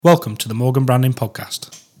Welcome to the Morgan Branding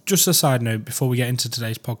Podcast. Just a side note before we get into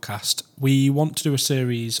today's podcast, we want to do a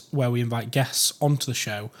series where we invite guests onto the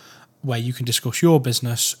show where you can discuss your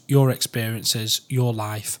business, your experiences, your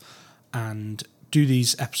life, and do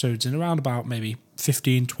these episodes in around about maybe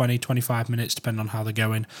 15, 20, 25 minutes, depending on how they're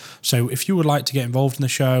going. So if you would like to get involved in the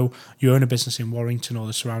show, you own a business in Warrington or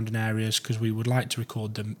the surrounding areas, because we would like to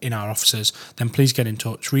record them in our offices, then please get in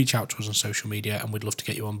touch, reach out to us on social media, and we'd love to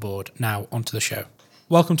get you on board. Now, onto the show.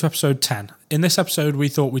 Welcome to episode 10. In this episode, we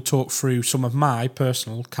thought we'd talk through some of my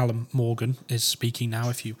personal, Callum Morgan is speaking now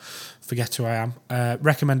if you forget who I am,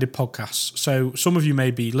 recommended podcasts. So some of you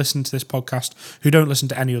may be listening to this podcast who don't listen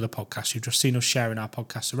to any other podcasts. You've just seen us sharing our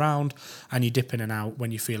podcasts around and you dip in and out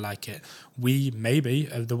when you feel like it. We maybe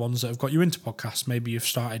are the ones that have got you into podcasts. Maybe you've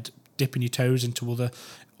started dipping your toes into other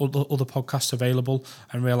podcasts available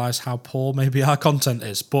and realise how poor maybe our content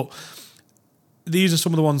is. But these are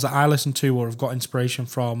some of the ones that I listen to or have got inspiration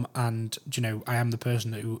from, and I am the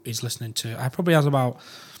person who is listening to. I probably have about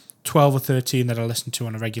 12 or 13 that I listen to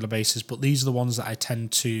on a regular basis, but these are the ones that I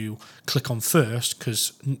tend to click on first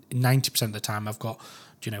because 90% of the time I've got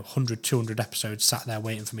 100, 200 episodes sat there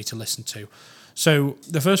waiting for me to listen to. So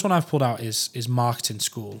the first one I've pulled out is Marketing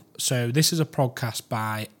School. So this is a podcast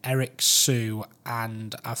by Eric Sue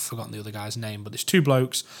and I've forgotten the other guy's name, but there's two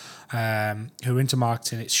blokes who are into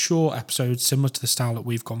marketing. It's short episodes, similar to the style that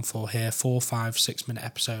we've gone for here, 4, 5, 6 minute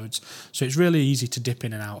episodes. So it's really easy to dip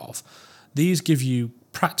in and out of. These give you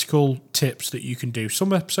practical tips that you can do.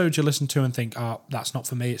 Some episodes you listen to and think, that's not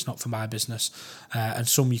for me, it's not for my business. And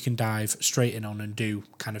some you can dive straight in on and do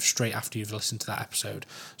kind of straight after you've listened to that episode.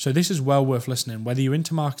 So this is well worth listening. Whether you're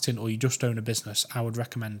into marketing or you just own a business, I would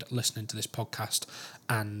recommend listening to this podcast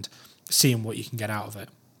and seeing what you can get out of it.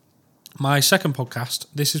 My second podcast,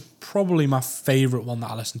 this is probably my favourite one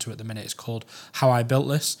that I listen to at the minute. It's called How I Built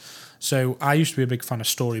This. So I used to be a big fan of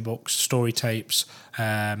storybooks, story tapes,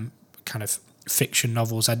 kind of fiction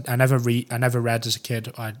novels. I never read as a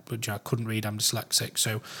kid. I couldn't read. I'm dyslexic,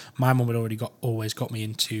 so my mum had always got me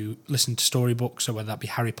into listening to storybooks. So whether that be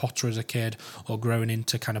Harry Potter as a kid or growing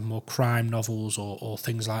into kind of more crime novels or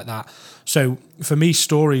things like that. So for me,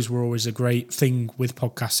 stories were always a great thing with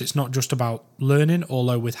podcasts. It's not just about learning,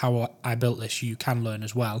 although with How I Built This, you can learn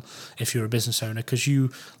as well if you're a business owner, because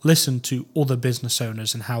you listen to other business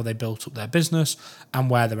owners and how they built up their business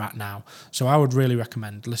and where they're at now. So I would really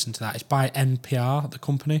recommend listening to that. It's by NPR, the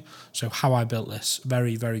company. So How I Built This,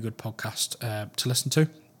 very, very good podcast to listen to.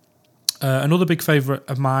 Another big favourite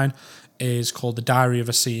of mine is called The Diary of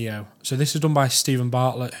a CEO. So this is done by Stephen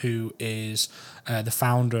Bartlett, who is the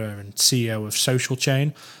founder and CEO of Social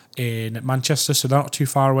Chain in Manchester. So they're not too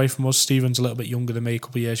far away from us. Stephen's a little bit younger than me, a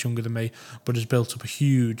couple of years younger than me, but has built up a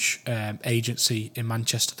huge agency in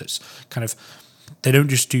Manchester that's kind of, they don't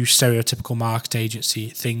just do stereotypical market agency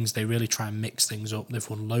things. They really try and mix things up. They've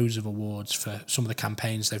won loads of awards for some of the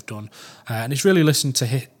campaigns they've done. And it's really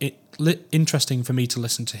interesting for me to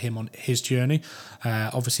listen to him on his journey.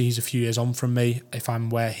 Obviously, he's a few years on from me. If I'm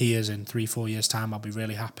where he is in 3-4 years' time, I'll be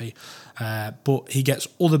really happy. But he gets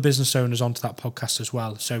other business owners onto that podcast as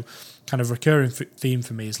well. So kind of recurring theme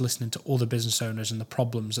for me is listening to other business owners and the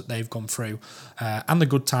problems that they've gone through and the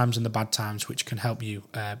good times and the bad times, which can help you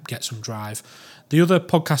get some drive. The other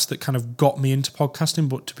podcast that kind of got me into podcasting,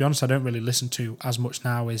 but to be honest, I don't really listen to as much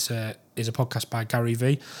now, is a podcast by Gary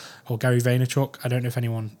V or Gary Vaynerchuk. I don't know if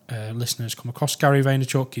anyone listeners come across Gary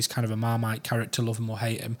Vaynerchuk. He's kind of a Marmite character, love him or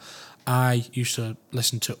hate him. I used to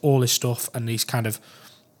listen to all his stuff, and he's kind of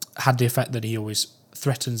had the effect that he always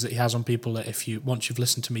threatens that he has on people, that once you've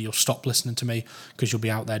listened to me, you'll stop listening to me because you'll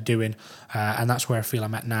be out there doing, and that's where I feel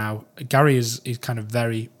I'm at now. Gary is kind of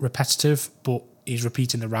very repetitive, but he's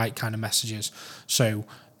repeating the right kind of messages. So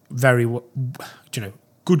very,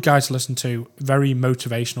 good guy to listen to, very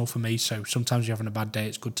motivational for me. So sometimes you're having a bad day,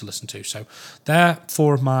 it's good to listen to. So they're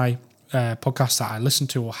 4 of my podcasts that I listen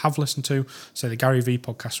to or have listened to. So the Gary V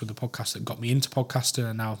podcast was the podcast that got me into podcasting,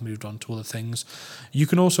 and now I've moved on to other things. You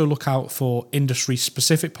can also look out for industry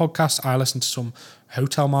specific podcasts. I listen to some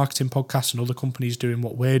hotel marketing podcasts and other companies doing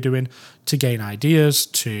what we're doing to gain ideas,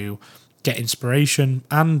 to get inspiration,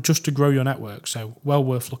 and just to grow your network. So well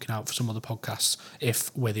worth looking out for some other podcasts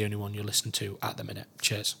if we're the only one you listen to at the minute.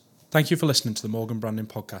 Cheers. Thank you for listening to the Morgan Branding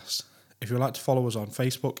Podcast. If you'd like to follow us on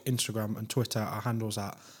Facebook, Instagram and Twitter, our handles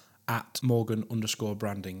are at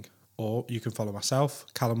Morgan_branding, or you can follow myself,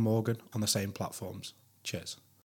 Callum Morgan, on the same platforms. Cheers.